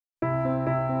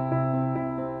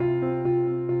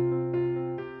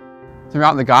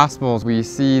Throughout the Gospels, we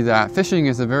see that fishing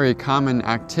is a very common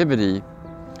activity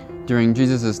during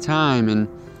Jesus' time, and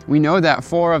we know that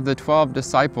 4 of the 12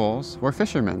 disciples were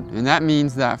fishermen, and that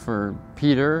means that for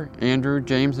Peter, Andrew,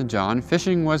 James, and John,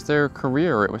 fishing was their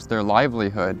career, it was their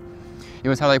livelihood. It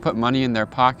was how they put money in their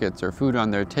pockets or food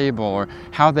on their table or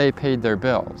how they paid their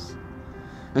bills.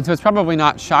 And so it's probably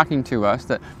not shocking to us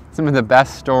that some of the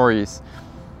best stories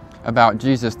about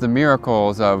Jesus, the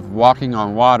miracles of walking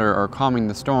on water or calming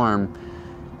the storm,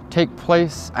 take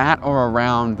place at or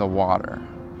around the water.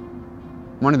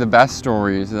 One of the best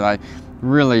stories that I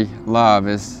really love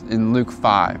is in Luke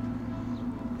 5.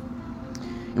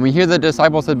 And we hear the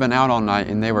disciples had been out all night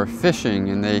and they were fishing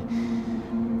and they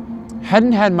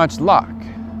hadn't had much luck.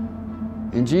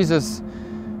 And Jesus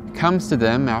comes to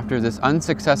them after this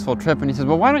unsuccessful trip and he says,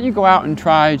 well, why don't you go out and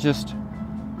try just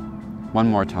one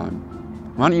more time?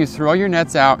 Why don't you throw your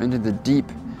nets out into the deep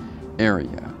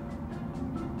area?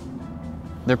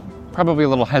 They're probably a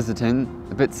little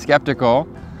hesitant, a bit skeptical,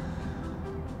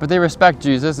 but they respect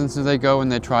Jesus, and so they go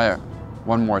and they try it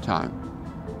one more time.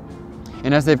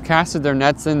 And as they've casted their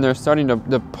nets in, they're starting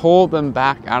to pull them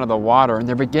back out of the water, and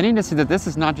they're beginning to see that this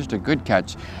is not just a good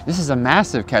catch, this is a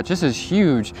massive catch, this is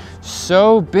huge,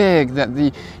 so big that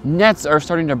the nets are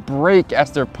starting to break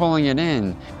as they're pulling it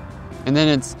in. And then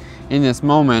it's in this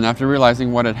moment, after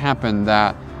realizing what had happened,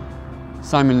 that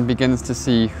Simon begins to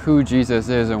see who Jesus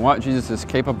is and what Jesus is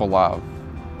capable of,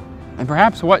 and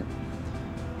perhaps what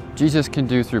Jesus can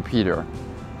do through Peter.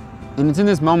 And it's in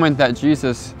this moment that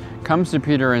Jesus comes to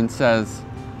Peter and says,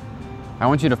 I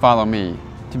want you to follow me,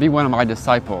 to be one of my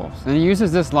disciples. And he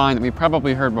uses this line that we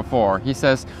probably heard before. He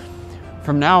says,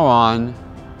 from now on,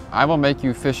 I will make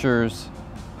you fishers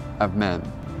of men.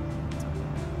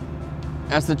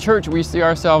 As the church, we see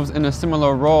ourselves in a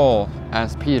similar role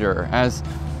as Peter, as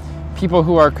people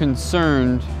who are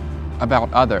concerned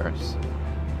about others.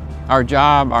 Our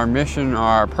job, our mission,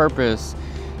 our purpose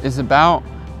is about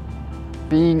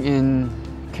being in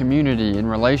community, in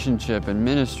relationship, in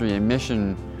ministry, and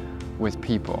mission with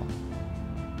people.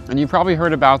 And you've probably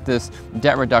heard about this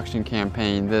debt reduction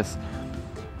campaign, this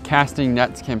casting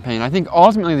nets campaign. I think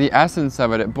ultimately the essence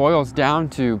of it boils down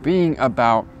to being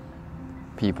about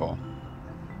people.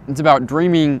 It's about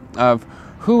dreaming of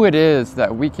who it is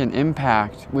that we can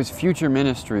impact with future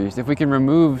ministries, if we can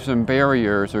remove some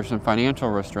barriers or some financial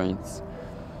restraints.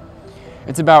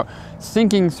 It's about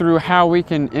thinking through how we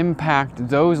can impact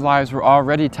those lives we're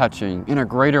already touching in a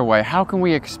greater way. How can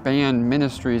we expand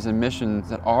ministries and missions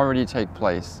that already take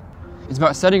place? It's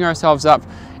about setting ourselves up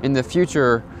in the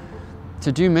future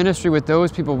to do ministry with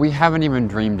those people we haven't even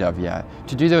dreamed of yet,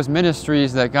 to do those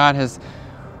ministries that God has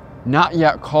not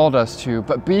yet called us to,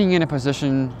 but being in a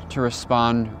position to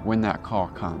respond when that call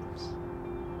comes.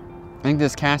 I think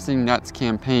this Casting Nets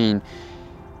campaign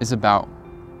is about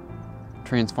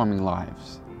transforming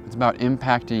lives. It's about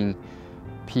impacting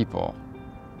people.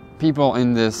 People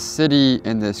in this city,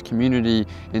 in this community,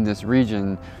 in this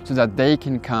region, so that they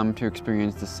can come to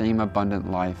experience the same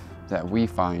abundant life that we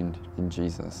find in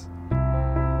Jesus.